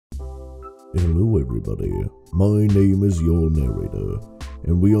Hello everybody, my name is your narrator,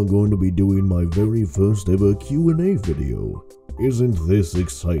 and we are going to be doing my very first ever Q&A video. Isn't this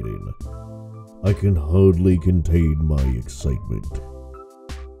exciting? I can hardly contain my excitement.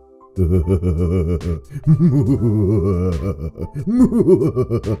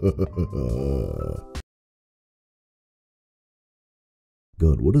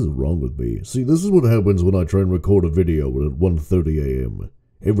 God, what is wrong with me? See, this is what happens when I try and record a video at 1:30 a.m.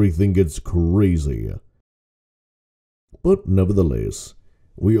 Everything gets crazy. But nevertheless,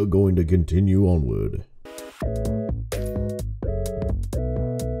 we are going to continue onward.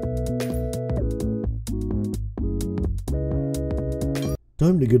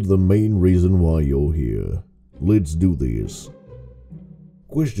 Time to get to the main reason why you're here. Let's do this.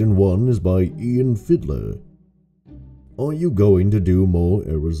 Question 1 is by Ian Fiddler. Are you going to do more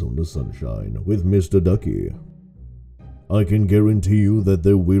Arizona Sunshine with Mr. Ducky? I can guarantee you that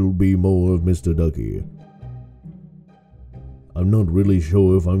there will be more of Mr. Ducky. I'm not really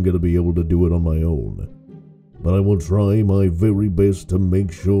sure if I'm going to be able to do it on my own, but I will try my very best to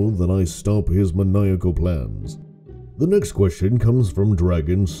make sure that I stop his maniacal plans. The next question comes from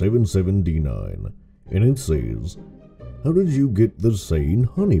Dragon77D9, and it says, how did you get the saying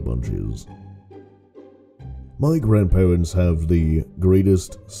honey bunches? My grandparents have the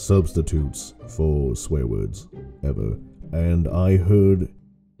greatest substitutes for swear words ever, and I heard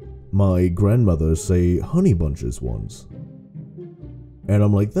my grandmother say honey bunches once. And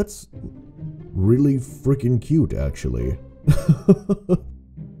I'm like, that's really freaking cute, actually.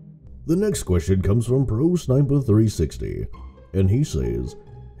 The next question comes from ProSniper360, and he says,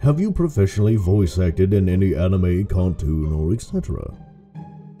 have you professionally voice acted in any anime, cartoon, or etc.?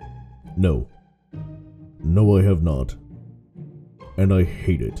 No. No, I have not. And I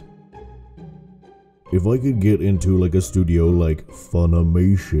hate it. If I could get into like a studio like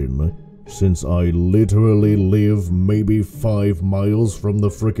Funimation, since I literally live maybe 5 miles from the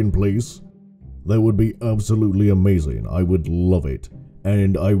frickin' place, that would be absolutely amazing. I would love it.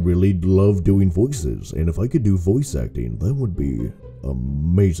 And I really love doing voices, and if I could do voice acting, that would be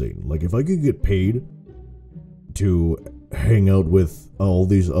amazing. Like, if I could get paid to hang out with all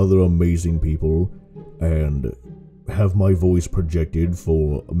these other amazing people and have my voice projected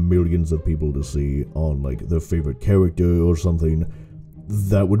for millions of people to see on, like, their favorite character or something,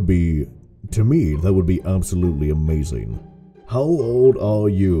 that would be, to me, that would be absolutely amazing. How old are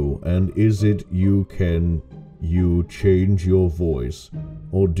you, and is it you change your voice,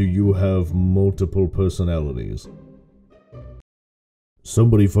 or do you have multiple personalities?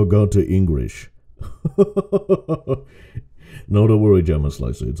 Somebody forgot to English. No, don't worry, Jammer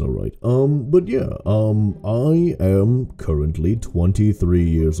Slicer, it's alright. But yeah, I am currently 23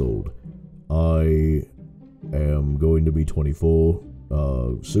 years old. I am going to be 24,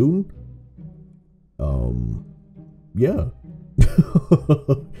 soon. Yeah.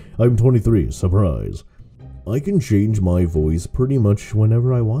 I'm 23, surprise. I can change my voice pretty much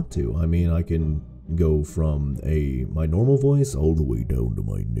whenever I want to. I mean, I can go from my normal voice all the way down to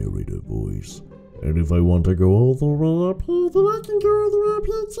my narrator voice. And if I want to go all the way up here, then I can go all the way up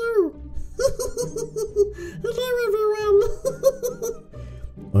here too. Hello, everyone.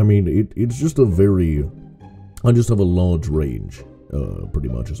 I mean, it's just a very... I just have a large range, pretty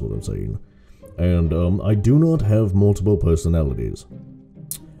much is what I'm saying. And I do not have multiple personalities.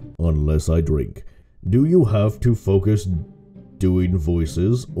 Unless I drink. Do you have to focus doing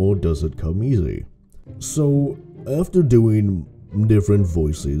voices, or does it come easy? So, after doing different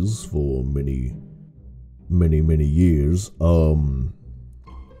voices for many years,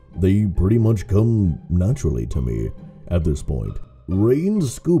 they pretty much come naturally to me at this point. Rain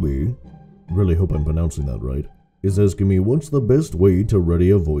Scooby, really hope I'm pronouncing that right, is asking me what's the best way to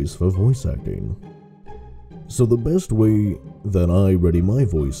ready a voice for voice acting. So the best way that I ready my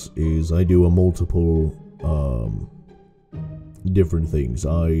voice is I do a multiple different things.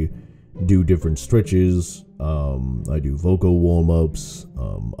 I do different stretches, I do vocal warm-ups,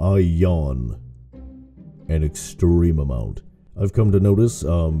 I yawn an extreme amount. I've come to notice,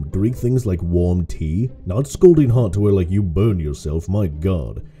 drink things like warm tea, not scalding hot to where like you burn yourself, my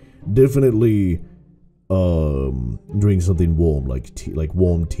god. Definitely drink something warm, like tea, like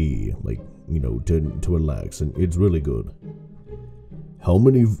warm tea, like, you know, to relax, and it's really good. How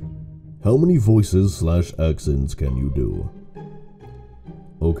many voices / accents can you do?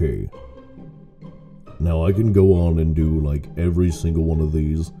 Okay. Now I can go on and do like every single one of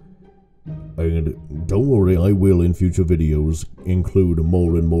these, and don't worry, I will in future videos include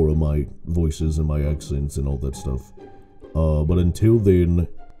more and more of my voices and my accents and all that stuff. But until then,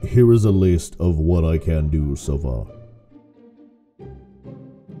 here is a list of what I can do so far.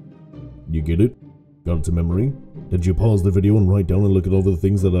 You get it? Got it to memory? Did you pause the video and write down and look at all the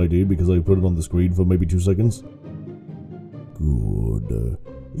things that I did because I put it on the screen for maybe 2 seconds? Good.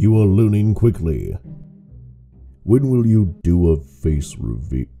 You are learning quickly. When will you do a face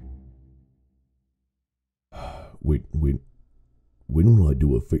reveal? Wait. When will I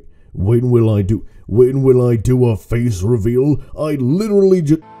do a face? When will I do a face reveal? I literally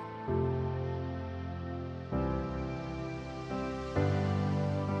just...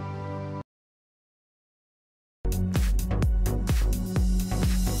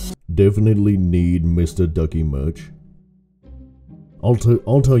 Definitely need Mr. Ducky merch.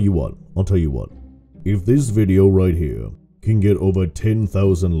 I'll tell you what. If this video right here can get over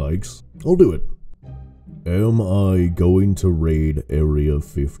 10,000 likes, I'll do it. Am I going to raid Area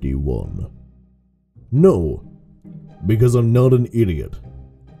 51? No, because I'm not an idiot.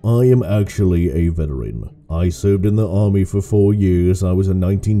 I am actually a veteran. I served in the army for 4 years. I was a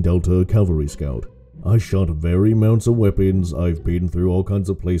 19 Delta cavalry scout. I shot very amounts of weapons. I've been through all kinds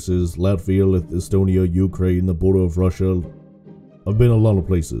of places. Latvia, Estonia, Ukraine, the border of Russia. I've been a lot of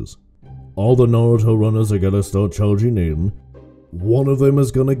places. All the Naruto runners are gonna start charging in. One of them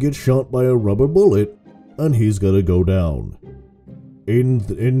is gonna get shot by a rubber bullet, and he's gonna go down.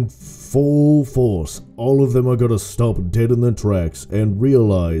 In full force, all of them are gonna stop dead in their tracks and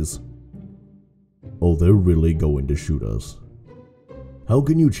realize, oh, they're really going to shoot us. How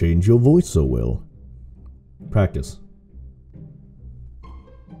can you change your voice so well? Practice.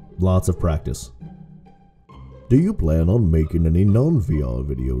 Lots of practice. Do you plan on making any non-VR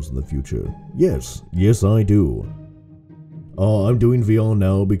videos in the future? Yes, I do. I'm doing VR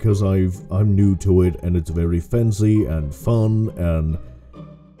now because I'm new to it and it's very fancy and fun, and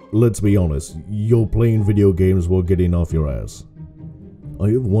let's be honest, you're playing video games while getting off your ass. I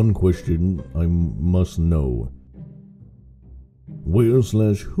have one question I must know.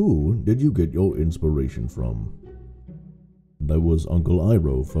 Where/who did you get your inspiration from? That was Uncle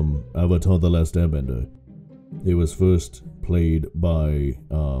Iroh from Avatar: The Last Airbender. It was first played by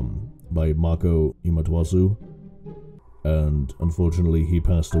Mako Imatwasu, and unfortunately he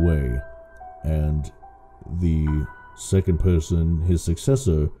passed away. And the second person, his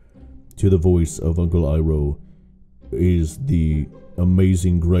successor to the voice of Uncle Iroh, is the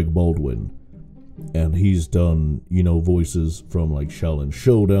amazing Greg Baldwin. And he's done, voices from like Shaolin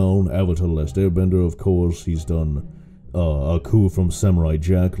Showdown, Avatar: The Last Airbender, of course. He's done Aku from Samurai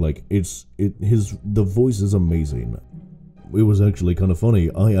Jack. Like, the voice is amazing. It was actually kind of funny.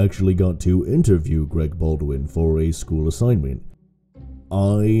 I actually got to interview Greg Baldwin for a school assignment.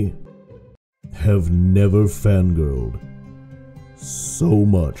 I have never fangirled so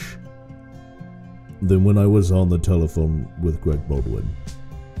much than when I was on the telephone with Greg Baldwin.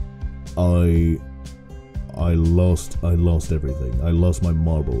 I lost everything. I lost my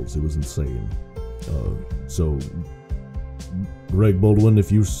marbles. It was insane. So Greg Baldwin,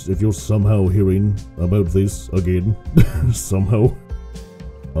 if you're somehow hearing about this again, somehow,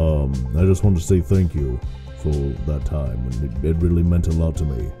 I just want to say thank you for that time, and it really meant a lot to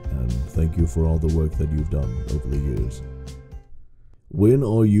me, and thank you for all the work that you've done over the years. When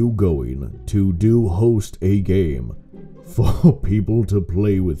are you going to host a game for people to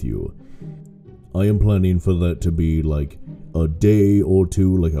play with you? I am planning for that to be like a day or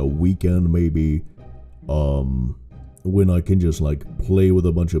two, like a weekend maybe, when I can just like play with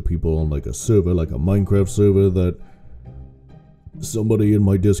a bunch of people on like a server, like a Minecraft server that somebody in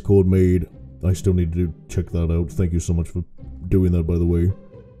my Discord made. I still need to check that out. Thank you so much for doing that, by the way.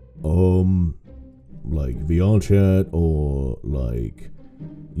 Like VR chat, or like,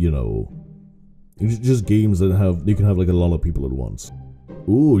 just games that you can have like a lot of people at once.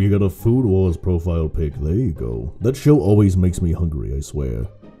 Ooh, you got a Food Wars profile pic. There you go. That show always makes me hungry, I swear.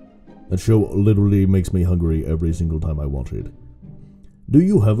 That show literally makes me hungry every single time I watch it. Do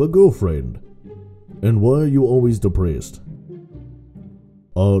you have a girlfriend? And why are you always depressed?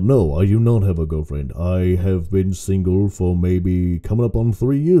 No, I do not have a girlfriend. I have been single for maybe coming up on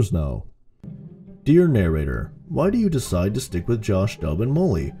 3 years now. Dear narrator, why do you decide to stick with Josh, Dub, and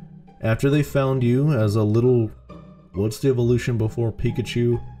Molly? After they found you as a little... What's the evolution before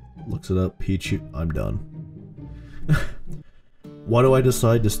Pikachu? Looks it up. Pichu. I'm done. Why do I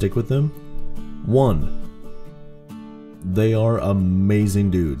decide to stick with them? 1. They are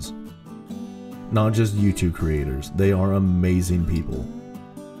amazing dudes. Not just YouTube creators. They are amazing people.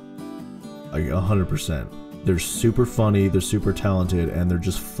 Like 100%. They're super funny, they're super talented, and they're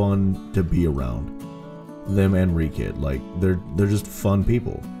just fun to be around. Them and Rekid, like, they're just fun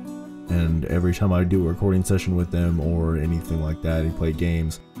people. And every time I do a recording session with them or anything like that, and play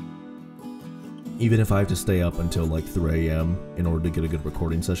games, even if I have to stay up until like 3 AM in order to get a good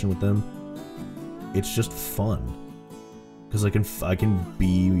recording session with them, it's just fun. Because I can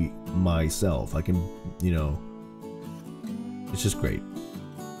be myself. I can, you know, it's just great.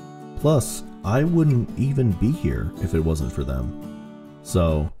 Plus, I wouldn't even be here if it wasn't for them.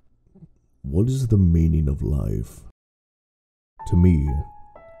 So, what is the meaning of life? To me,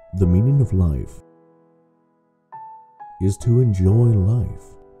 the meaning of life is to enjoy life.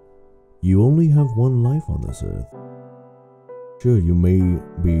 You only have one life on this earth. Sure, you may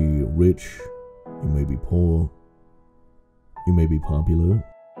be rich, you may be poor, you may be popular,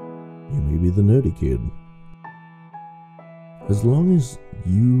 you may be the nerdy kid. As long as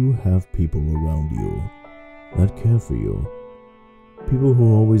you have people around you that care for you, people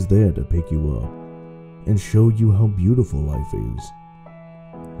who are always there to pick you up and show you how beautiful life is,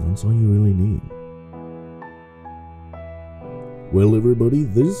 that's all you really need. Well, everybody,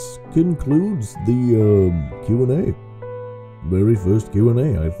 this concludes the Q&A. Very first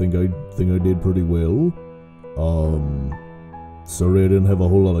Q&A. I think I did pretty well. Sorry I didn't have a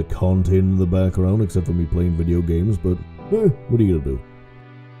whole lot of content in the background except for me playing video games, but what are you gonna do?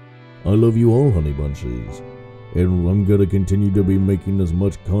 I love you all, honey bunches, and I'm gonna continue to be making as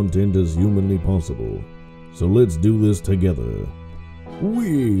much content as humanly possible. So let's do this together.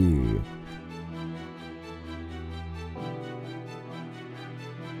 Whee!